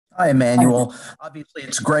Hi, Emmanuel. Obviously,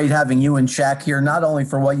 it's great having you and Shaq here, not only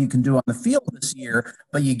for what you can do on the field this year,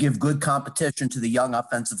 but you give good competition to the young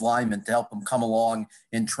offensive linemen to help them come along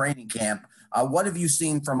in training camp. What have you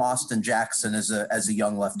seen from Austin Jackson as a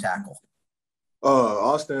young left tackle?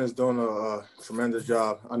 Austin is doing a tremendous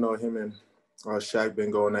job. I know him and Shaq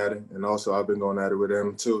been going at it, and also I've been going at it with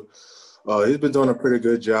him too. He's been doing a pretty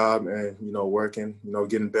good job and, working,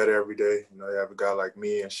 getting better every day. You have a guy like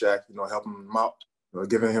me and Shaq, helping him out,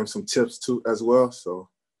 giving him some tips too as well. So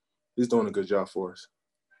he's doing a good job for us.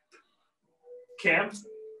 Cam?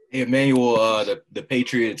 Hey, Emmanuel, the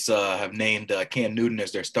Patriots have named Cam Newton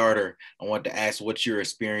as their starter. I wanted to ask what your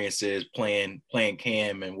experience is playing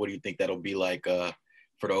Cam, and what do you think that'll be like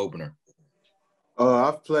for the opener?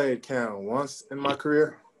 I've played Cam once in my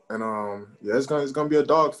career, and yeah, it's gonna be a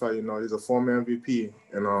dogfight. He's a former MVP,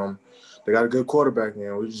 and they got a good quarterback,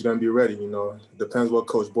 and we're just gonna be ready. Depends what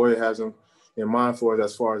Coach Boyd has him in mind for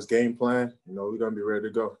us as far as game plan. We're gonna be ready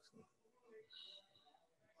to go.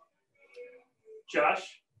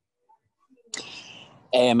 Josh?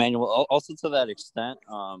 Hey, Emmanuel, also to that extent,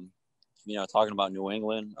 talking about New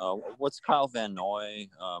England, what's Kyle Van Noy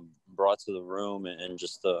brought to the room and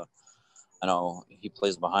just I know he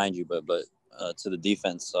plays behind you, but to the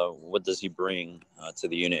defense, what does he bring to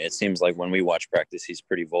the unit? It seems like when we watch practice, he's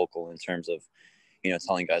pretty vocal in terms of,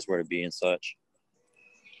 telling guys where to be and such.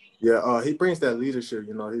 Yeah, he brings that leadership.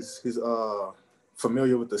 He's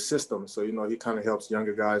familiar with the system, so he kind of helps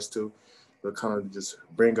younger guys too. But kind of just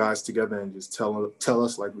bring guys together and just tell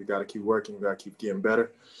us like we got to keep working, we got to keep getting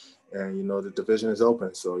better, and the division is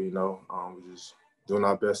open, so we're just doing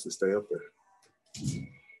our best to stay up there.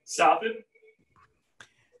 Stop it.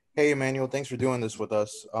 Hey, Emmanuel, thanks for doing this with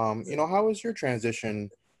us. How has your transition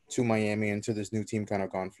to Miami and to this new team kind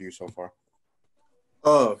of gone for you so far?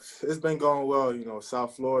 It's been going well.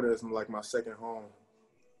 South Florida is like my second home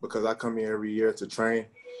because I come here every year to train,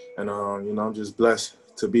 and I'm just blessed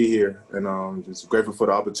to be here, and I'm just grateful for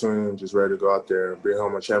the opportunity and just ready to go out there and bring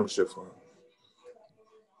home a championship for him.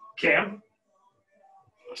 Cam?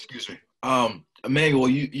 Excuse me. Emmanuel,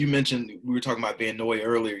 you mentioned we were talking about Van Noy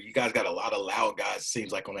earlier. You guys got a lot of loud guys, it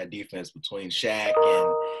seems like, on that defense between Shaq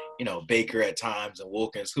and Baker at times and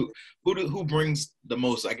Wilkins. Who brings the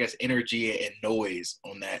most, I guess, energy and noise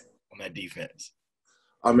on that defense?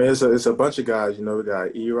 I mean, it's a bunch of guys. We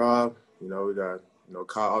got E-Rob. We got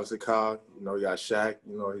Kyle, obviously Kyle. We got Shaq.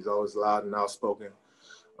 He's always loud and outspoken.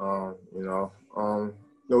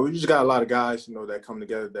 We just got a lot of guys, that come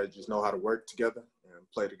together that just know how to work together and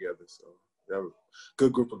play together. So we have a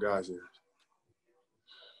good group of guys here.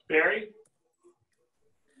 Barry?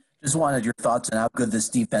 Just wanted your thoughts on how good this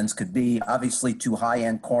defense could be. Obviously, two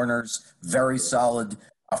high-end corners, very solid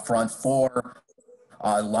front four,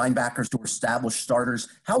 linebackers who are established starters.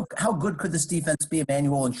 How good could this defense be,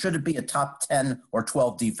 Emmanuel, and should it be a top 10 or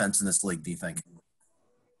 12 defense in this league, do you think?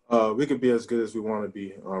 We could be as good as we want to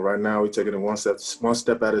be. Right now, we're taking it one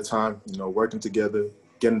step at a time, working together,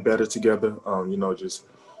 getting better together, just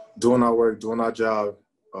doing our work, doing our job.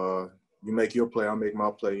 You make your play, I make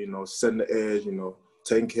my play, setting the edge,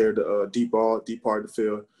 taking care of the deep part of the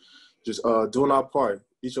field, just doing our part.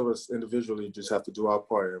 Each of us individually just have to do our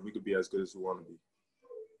part, and we could be as good as we want to be.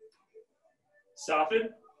 Stop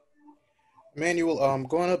it. Emmanuel,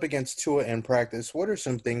 going up against Tua in practice, what are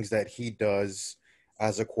some things that he does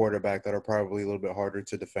as a quarterback that are probably a little bit harder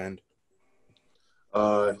to defend?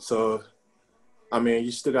 You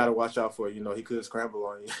still got to watch out for, he could scramble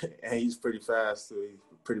on you, and he's pretty fast, so he's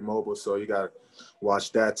pretty mobile, so you got to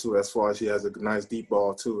watch that too, as far as he has a nice deep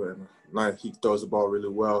ball too, and he throws the ball really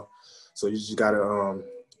well. So you just got to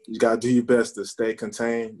do your best to stay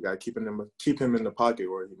contained. You got to keep him in the pocket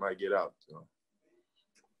where he might get out.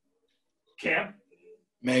 Cam?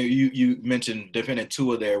 Man, you mentioned defending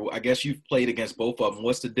Tua there. I guess you've played against both of them.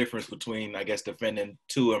 What's the difference between, I guess, defending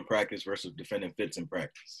Tua in practice versus defending Fitz in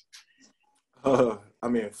practice?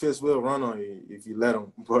 Fitz will run on you if you let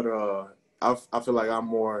him. But I feel like I'm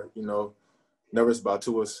more, nervous about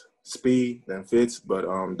Tua's speed than Fitz. But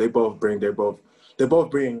they both bring their game. They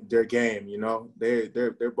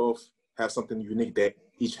both have something unique that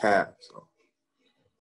each have. So.